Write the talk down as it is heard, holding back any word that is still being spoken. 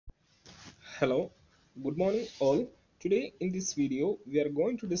Hello, good morning all. Today in this video we are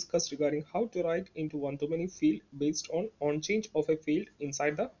going to discuss regarding how to write into one-to-many field based on change of a field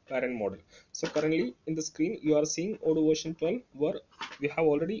inside the parent model. So currently in the screen you are seeing Odoo version 12 where we have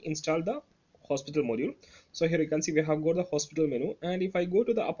already installed the hospital module. So here you can see we have got the hospital menu, and if I go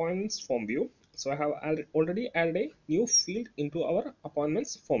to the appointments form view, so I have already added a new field into our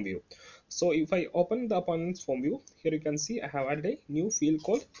appointments form view. So if I open the appointments form view, here you can see I have added a new field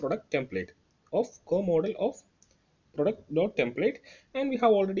called product template of core model of product.template, and we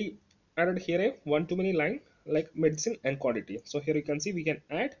have already added here a one-to-many line like medicine and quantity. So here you can see we can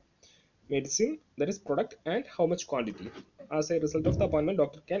add medicine, that is product, and how much quantity. As a result of the appointment,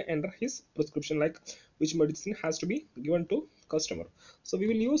 doctor can enter his prescription like which medicine has to be given to customer. So we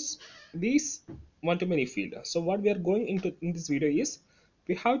will use these one-to-many field. So what we are going into in this video is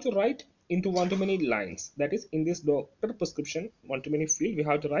we have to write into one-to-many lines, that is in this doctor prescription one-to-many field we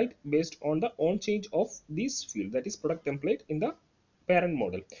have to write based on the on change of this field, that is product template in the parent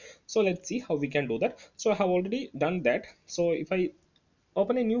model. So let's see how we can do that. So I have already done that. So if I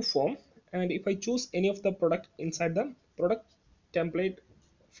open a new form, and if I choose any of the product inside the product template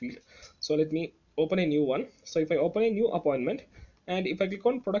field, so let me open a new one. So if I open a new appointment, and if I click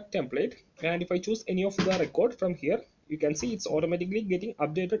on product template, and if I choose any of the record from here, you can see it's automatically getting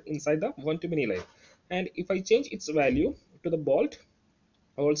updated inside the one-to-many line. And if I change its value to the bold,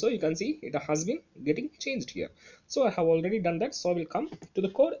 also you can see it has been getting changed here. So I have already done that, so I will come to the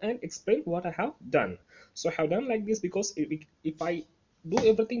code and explain what I have done. So I have done like this because if I do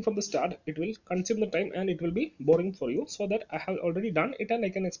everything from the start, it will consume the time and it will be boring for you, so that I have already done it and I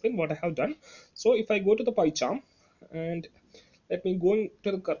can explain what I have done. So if I go to the PyCharm, and let me go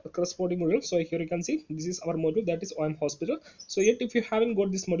into the corresponding module. So here you can see this is our module, that is OM hospital. So yet if you haven't got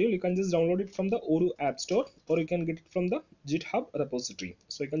this module, you can just download it from the Odoo app store, or you can get it from the GitHub repository.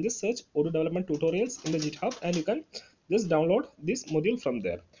 So you can just search Odoo development tutorials in the GitHub, and you can just download this module from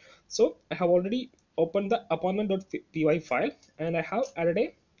there. So I have already opened the appointment.py file, and I have added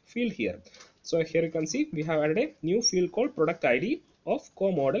a field here. So here you can see we have added a new field called product ID of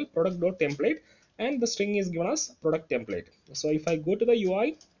core model product.template, and the string is given as product template. So if I go to the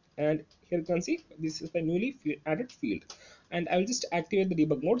UI, and here you can see this is the newly added field, and I will just activate the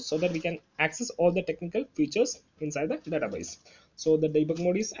debug mode so that we can access all the technical features inside the database. So the debug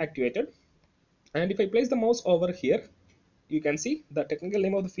mode is activated, and if I place the mouse over here, you can see the technical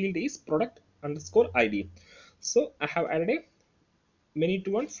name of the field is product underscore ID. So I have added a many to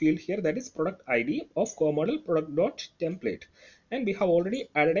one field here, that is product ID of core model product dot template, and we have already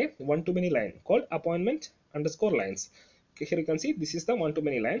added a one-to-many line called appointment underscore lines. Okay, here you can see this is the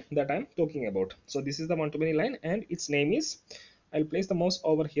one-to-many line that I'm talking about. So this is the one-to-many line, and its name is, I'll place the mouse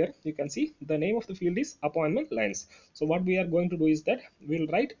over here, you can see the name of the field is appointment lines. So what we are going to do is that we'll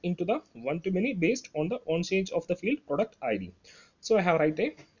write into the one-to-many based on the on change of the field product ID. So I have write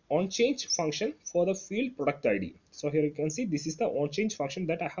a onChange function for the field product ID. So here you can see this is the onChange function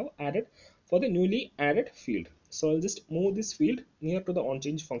that I have added for the newly added field. So I'll just move this field near to the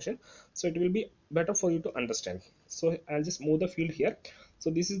onChange function, so it will be better for you to understand. So I'll just move the field here. So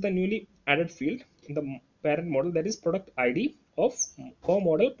this is the newly added field in the parent model, that is product ID of core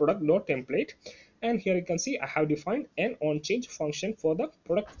model product dot template. And here you can see I have defined an onChange function for the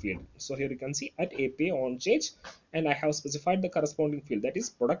product field. So here you can see at API onChange, and I have specified the corresponding field, that is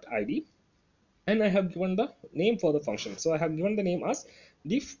product ID, and I have given the name for the function. So I have given the name as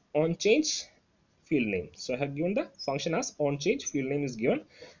diff onChange field name. So I have given the function as onChange field name is given,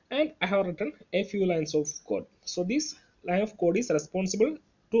 and I have written a few lines of code. So this line of code is responsible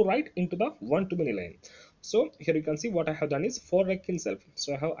to write into the one-to-many line. So here you can see what I have done is for rec in self.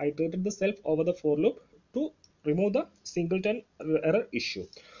 So I have iterated the self over the for loop to remove the singleton error issue.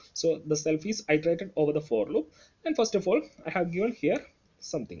 So the self is iterated over the for loop, and first of all I have given here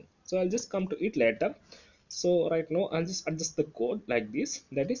something. So I'll just come to it later. So right now I'll just adjust the code like this,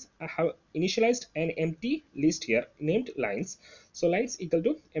 that is I have initialized an empty list here named lines. So lines equal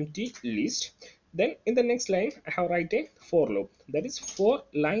to empty list. Then in the next line I have write a for loop, that is for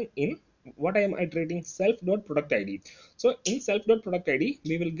line in what I am iterating self dot product ID. So in self dot product ID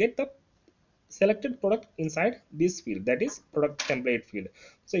we will get the selected product inside this field, that is product template field.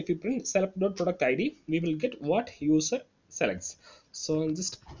 So if you print self dot product ID, we will get what user selects. So I'll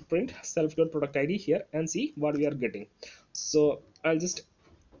just print self dot product ID here and see what we are getting. So I'll just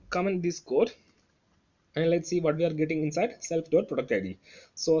comment this code, and let's see what we are getting inside self dot product ID.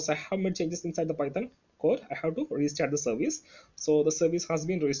 So as I have made changes inside the Python code, I have to restart the service. So the service has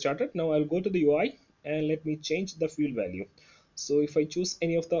been restarted. Now I'll go to the UI, and let me change the field value. So if I choose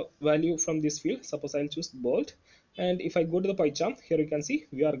any of the value from this field, suppose I'll choose bold, And if I go to the pie chart, here you can see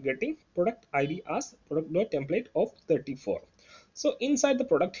we are getting product ID as product.template of 34. So inside the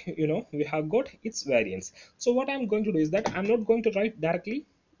product, we have got its variants. So what I'm going to do is that I'm not going to write directly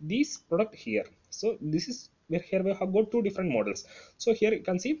this product here. So this is where here we have got two different models. So here you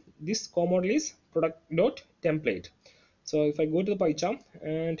can see this co-model is product.template. So if I go to the pie chart,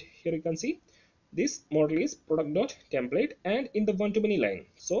 and here you can see this model is product.template, and in the one-to-many line.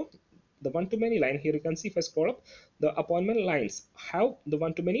 So the one-to-many line, here you can see if I scroll up, the appointment lines have the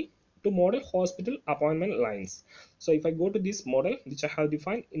one-to-many to model hospital appointment lines. So if I go to this model which I have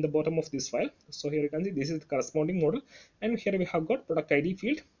defined in the bottom of this file, so here you can see this is the corresponding model, and here we have got product ID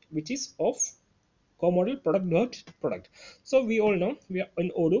field which is of co-model product. So we all know we are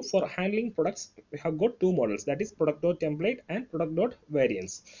in Odoo for handling products. We have got two models, that is product.template and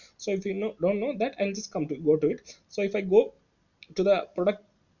product.variants. So if you don't know that, I'll just go to it. So if I go to the product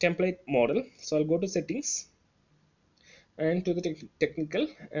template model, so I'll go to settings and to the technical,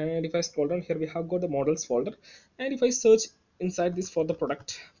 and if I scroll down, here we have got the models folder, and if I search inside this for the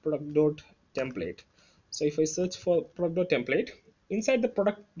product.template, so if I search for product.template, inside the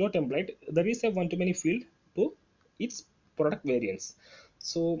product.template there is a one-to-many field to its product variants.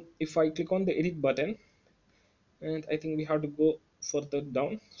 So if I click on the edit button, and I think we have to go further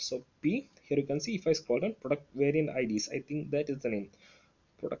down, so P, here you can see if I scroll down, product variant IDs, I think that is the name,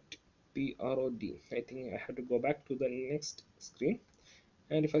 product PROD. I think I have to go back to the next screen,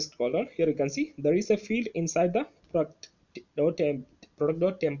 and if I scroll down, here you can see there is a field inside the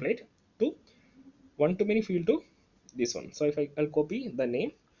product.template to one-to-many field to this one. So if I'll copy the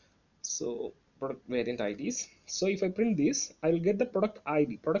name, so product variant IDs. So if I print this, I will get the product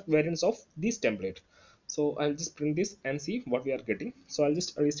ID, product variants of this template. So I'll just print this and see what we are getting. So I'll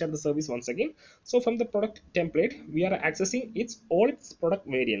just restart the service once again. So from the product template, we are accessing all its product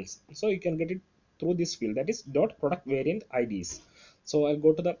variants. So you can get it through this field, that is dot product variant IDs. So I'll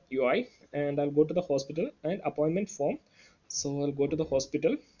go to the UI, and I'll go to the hospital and appointment form. So I'll go to the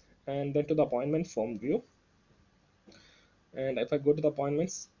hospital and then to the appointment form view, and if I go to the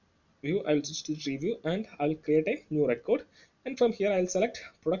appointments view, I'll just review, and I'll create a new record, and from here I'll select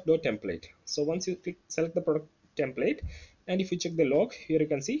product.template. So once you select the product template, and if you check the log, here you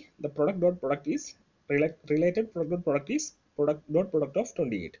can see the product.product is related product.product is product.product of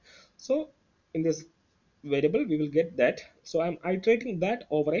 28. So in this variable we will get that. So I'm iterating that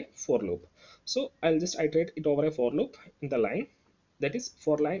over a for loop. So I'll just iterate it over a for loop in the line, that is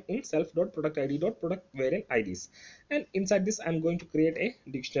for line in self.product id dot product variant IDs, and inside this I'm going to create a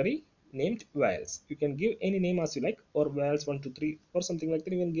dictionary named vowels. You can give any name as you like, or vowels 1 2 3 or something like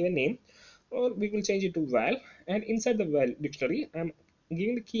that. You can give a name, or we will change it to val, and inside the val dictionary I'm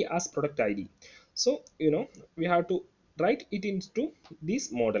giving the key as product ID. So we have to write it into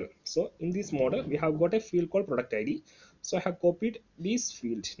this model. So in this model we have got a field called product ID. So I have copied this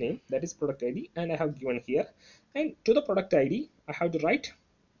field name, that is product ID, and I have given here, and to the product ID I have to write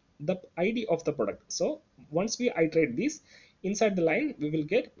the ID of the product. So once we iterate this, inside the line we will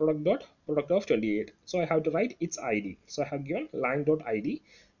get product of 28. So I have to write its ID. So I have given line.id,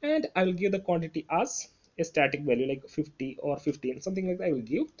 and I will give the quantity as a static value like 50 or 15, something like that I will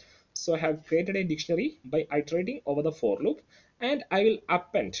give. So I have created a dictionary by iterating over the for loop, and I will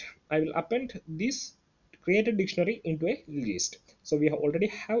append this created dictionary into a list. So we have already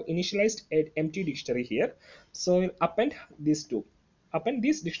have initialized an empty dictionary here. So we'll append this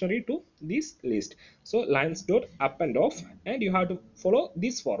dictionary to this list. So lines dot append of, and you have to follow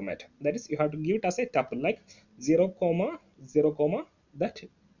this format, that is you have to give it as a tuple like 0 comma 0 comma that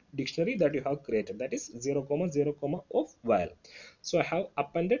dictionary that you have created, that is 0 comma 0 comma of val. So I have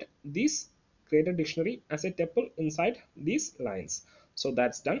appended this created dictionary as a tuple inside these lines. So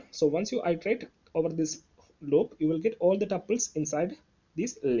that's done. So once you iterate over this loop, you will get all the tuples inside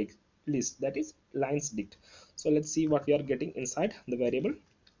this list, that is lines dict. So let's see what we are getting inside the variable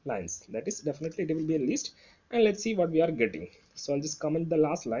lines, that is definitely it will be a list, and let's see what we are getting. So I'll just comment the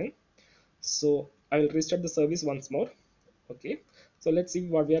last line. So I will restart the service once more. Okay, so let's see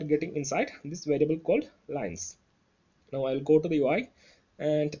what we are getting inside this variable called lines. Now I'll go to the UI,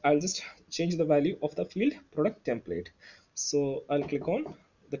 and I'll just change the value of the field product template. So I'll click on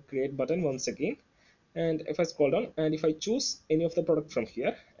the create button once again, and if I scroll down and if I choose any of the product from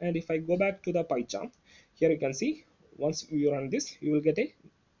here, and if I go back to the pie chart, here you can see once you run this you will get a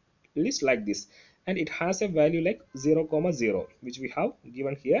list like this, and it has a value like 0 comma 0 which we have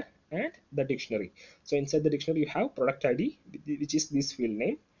given here, and the dictionary. So inside the dictionary you have product ID, which is this field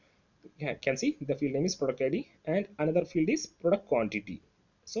name. You can see the field name is product ID, and another field is product quantity.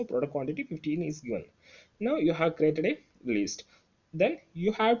 So product quantity 15 is given. Now you have created a list. Then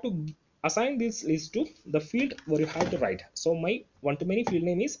you have to assign this list to the field where you have to write. So my one-to-many field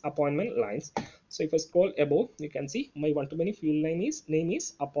name is appointment lines. So if I scroll above, you can see my one-to-many field name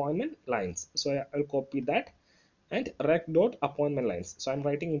is appointment lines. So I'll copy that and rec dot appointment lines. So I'm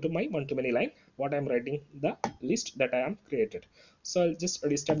writing into my one-to-many line what I'm writing, the list that I am created. So I'll just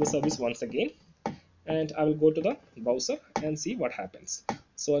restart the service once again, and I will go to the browser and see what happens.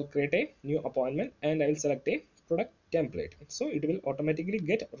 So I'll create a new appointment and I will select a product template. So it will automatically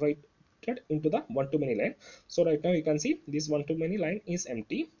get routed into the one-to-many line. So right now you can see this one-to-many line is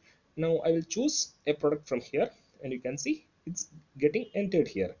empty. Now I will choose a product from here, and you can see it's getting entered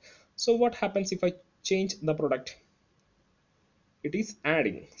here. So what happens if I change the product? It is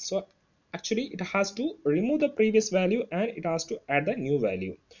adding. So actually it has to remove the previous value and it has to add the new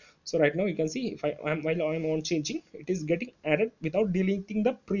value. So right now you can see if while I'm on changing, it is getting added without deleting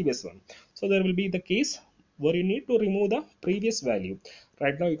the previous one. So there will be the case where you need to remove the previous value.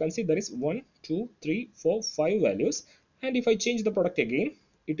 Right now you can see there is 1 2 3 4 5 values, and if I change the product again,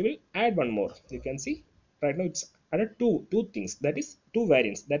 it will add one more. You can see right now it's added two things, that is two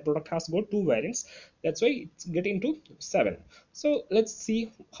variants. That product has got two variants, that's why it's getting to 7. So let's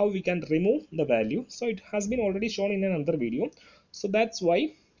see how we can remove the value. So it has been already shown in another video, so that's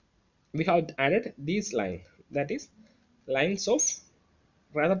why we have added this line, that is lines of,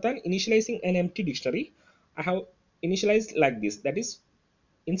 rather than initializing an empty dictionary, I have initialized like this, that is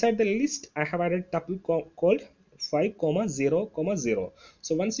inside the list I have added tuple called 5 comma 0 comma 0.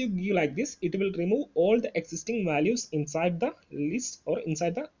 So once you give like this, it will remove all the existing values inside the list or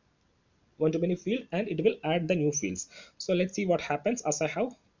inside the one-to-many field, and it will add the new fields. So let's see what happens as I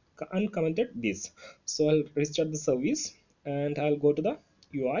have uncommented this. So I'll restart the service and I'll go to the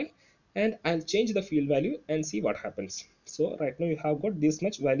UI and I'll change the field value and see what happens. So right now you have got this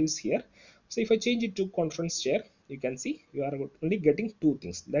much values here. So if I change it to conference share, you can see you are only getting two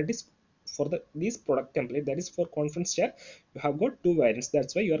things, that is for the this product template, that is for conference share, you have got two variants,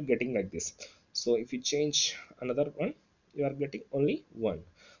 that's why you are getting like this. So if you change another one, you are getting only one.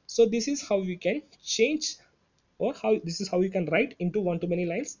 So this is how we can change, or how this is how you can write into one-to-many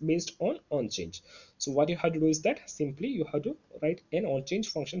lines based on onChange. So what you have to do is that simply you have to write an onChange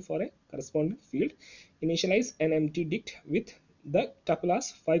function for a corresponding field, initialize an empty dict with the tuple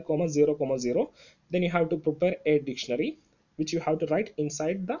as 5 comma 0 comma 0. Then you have to prepare a dictionary which you have to write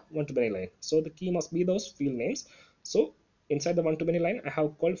inside the one-to-many line. So the key must be those field names. So inside the one-to-many line I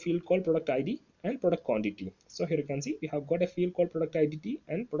have called field called product ID and product quantity. So here you can see we have got a field called product ID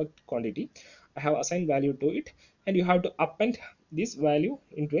and product quantity. I have assigned value to it, and you have to append this value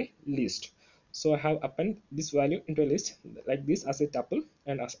into a list. So I have append this value into a list like this as a tuple,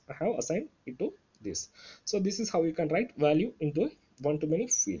 and as I have assigned it to this. So this is how you can write value into a one-to-many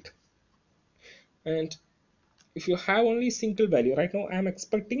field. And if you have only single value, right now I am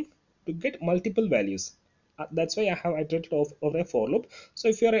expecting to get multiple values. That's why I have iterated over a for loop. So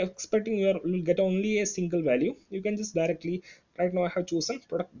if you are expecting you will get only a single value, you can just directly, right now I have chosen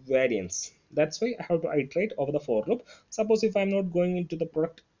product variance, that's why I have to iterate over the for loop. Suppose if I'm not going into the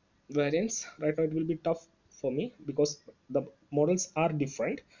product variance, right now it will be tough for me because the models are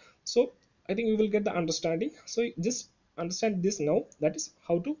different. So I think we will get the understanding. So just understand this now, that is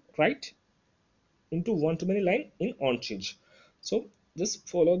how to write into one-to-many line in onChange. So just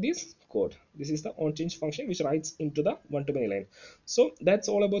follow this code. This is the onChange function which writes into the one-to-many line. So that's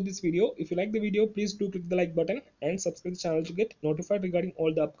all about this video. If you like the video, please do click the like button and subscribe to the channel to get notified regarding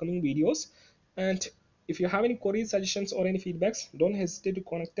all the upcoming videos. And if you have any queries, suggestions, or any feedbacks, don't hesitate to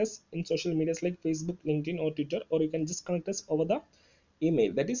contact us in social medias like Facebook, LinkedIn, or Twitter, or you can just connect us over the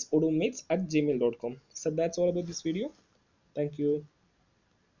email, that is odomates@gmail.com. So that's all about this video. Thank you.